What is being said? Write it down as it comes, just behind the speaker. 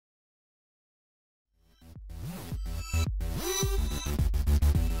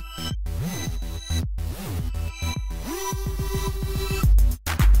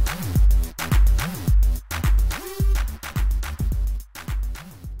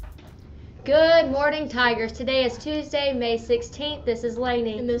Good morning, Tigers. Today is Tuesday, May 16th. This is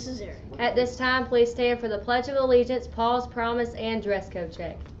Lainey. And this is Eric. At this time, please stand for the Pledge of Allegiance, pause, promise, and dress code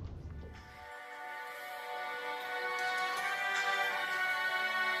check.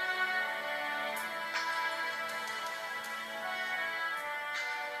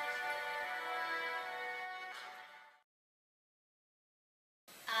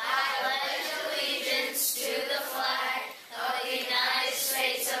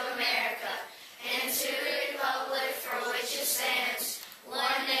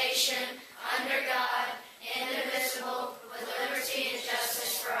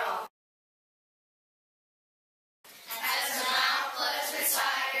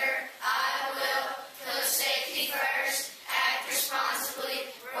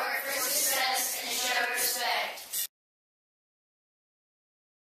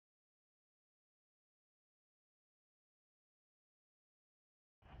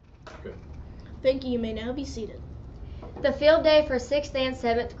 Good. Thank you. You may now be seated. The field day for 6th and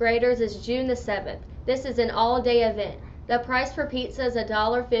 7th graders is June the 7th. This is an all-day event. The price for pizza is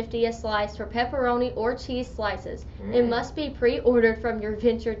 $1.50 a slice for pepperoni or cheese slices. It must be pre-ordered from your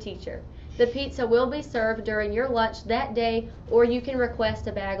Venture teacher. The pizza will be served during your lunch that day, or you can request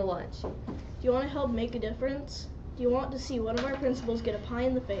a bag of lunch. Do you want to help make a difference? Do you want to see one of our principals get a pie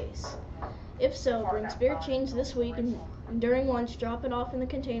in the face? If so, bring spare change this week and during lunch, drop it off in the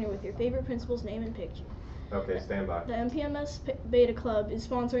container with your favorite principal's name and picture. Okay, stand by. The MPMS Beta Club is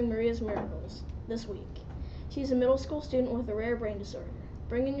sponsoring Maria's Miracles this week. She's a middle school student with a rare brain disorder.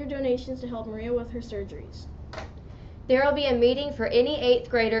 Bring in your donations to help Maria with her surgeries. There will be a meeting for any 8th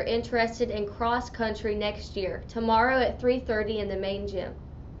grader interested in cross country next year, tomorrow at 3:30 in the main gym.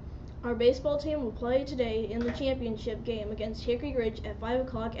 Our baseball team will play today in the championship game against Hickory Ridge at 5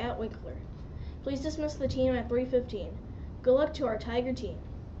 o'clock at Winkler. Please dismiss the team at 3:15. Good luck to our Tiger team.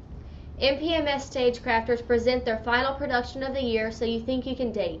 MPMS Stagecrafters present their final production of the year, So You Think You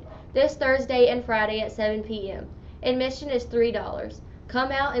Can Date, this Thursday and Friday at 7 p.m. Admission is $3.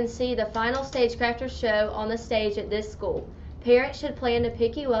 Come out and see the final Stagecrafters show on the stage at this school. Parents should plan to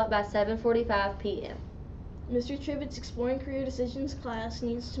pick you up by 7:45 p.m. Mr. Tribbitt's Exploring Career Decisions class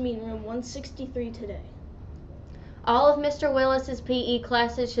needs to meet in room 163 today. All of Mr. Willis's PE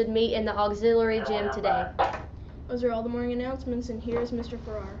classes should meet in the auxiliary gym today. Those are all the morning announcements, and here is Mr.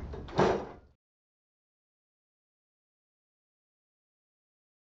 Farrar.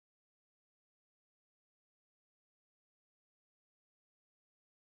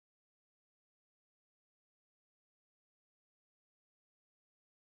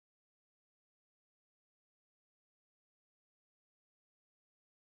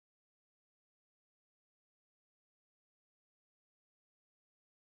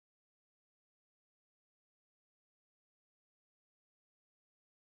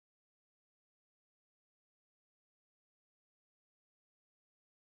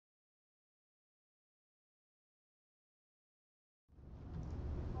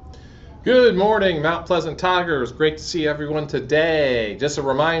 Good morning, Mount Pleasant Tigers. Great to see everyone today. Just a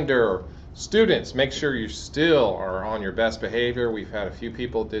reminder, students, make sure you still are on your best behavior. We've had a few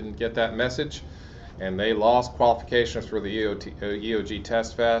people didn't get that message, and they lost qualifications for the EOG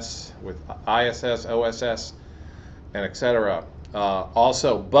Test Fest with ISS, OSS, and etc.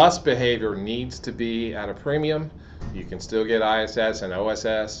 Also, bus behavior needs to be at a premium. You can still get ISS and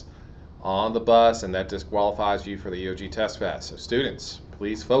OSS on the bus, and that disqualifies you for the EOG Test Fest. So students,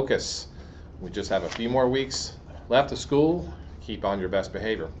 please focus. We just have a few more weeks left of school. Keep on your best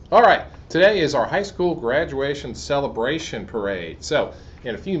behavior. All right, today is our high school graduation celebration parade. So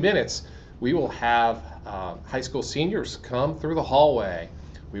in a few minutes, we will have high school seniors come through the hallway.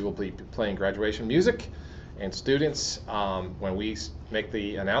 We will be playing graduation music, and students, when we make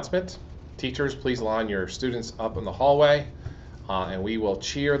the announcement, teachers, please line your students up in the hallway, and we will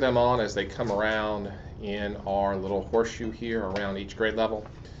cheer them on as they come around in our little horseshoe here around each grade level.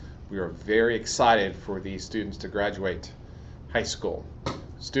 We are very excited for these students to graduate high school.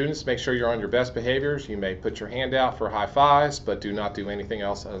 Students, make sure you're on your best behaviors. You may put your hand out for high fives, but do not do anything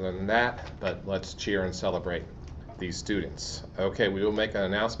else other than that. But let's cheer and celebrate these students. Okay, we will make an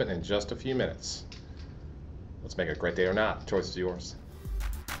announcement in just a few minutes. Let's make it a great day or not. The choice is yours.